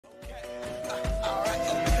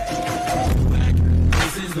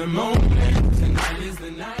is the moment, tonight is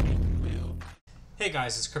the night. Hey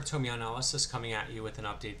guys, it's Crypto Meow Analysis coming at you with an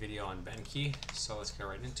update video on Benqi. So let's get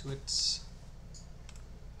right into it.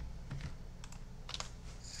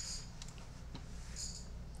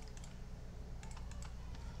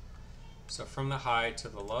 So from the high to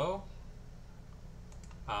the low,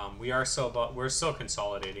 we're still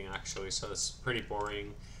consolidating actually, so it's pretty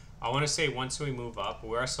boring. I want to say once we move up,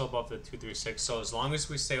 we are still above the 236. So as long as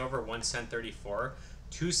we stay over 1 cent 34,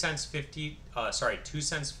 2 cents 2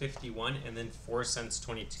 cents 51, and then 4 cents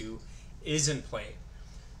 22 is in play.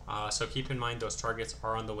 So keep in mind those targets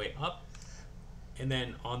are on the way up, and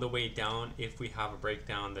then on the way down, if we have a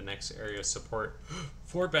breakdown, the next area of support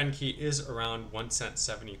for Benqi is around 1 cent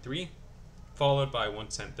 73, followed by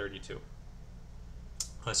 1 cent 32.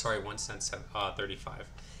 1 cent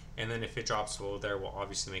 35. And then if it drops below there, we'll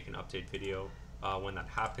obviously make an update video when that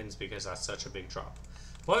happens, because that's such a big drop.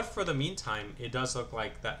 But for the meantime, it does look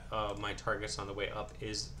like that my targets on the way up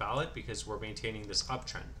is valid, because we're maintaining this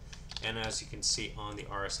uptrend. And as you can see on the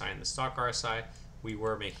RSI and the stock RSI, we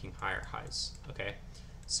were making higher highs. Okay,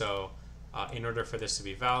 so in order for this to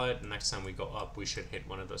be valid, the next time we go up, we should hit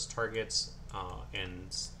one of those targets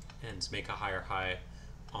and make a higher high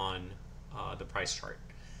on the price chart.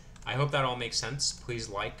 I hope that all makes sense. Please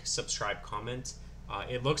like, subscribe, comment.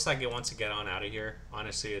 It looks like it wants to get on out of here.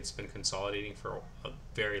 Honestly, it's been consolidating for a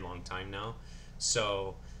very long time now.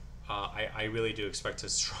 So I really do expect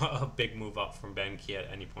a big move up from Benqi at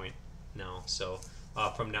any point now. So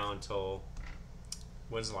from now until,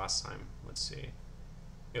 when's the last time? Let's see.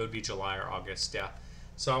 It would be July or August, yeah.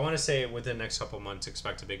 So I want to say within the next couple months,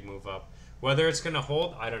 expect a big move up. Whether it's going to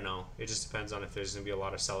hold, I don't know. It just depends on if there's going to be a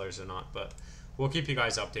lot of sellers or not. But we'll keep you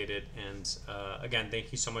guys updated. And again,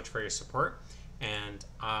 thank you so much for your support. And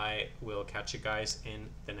I will catch you guys in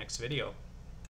the next video.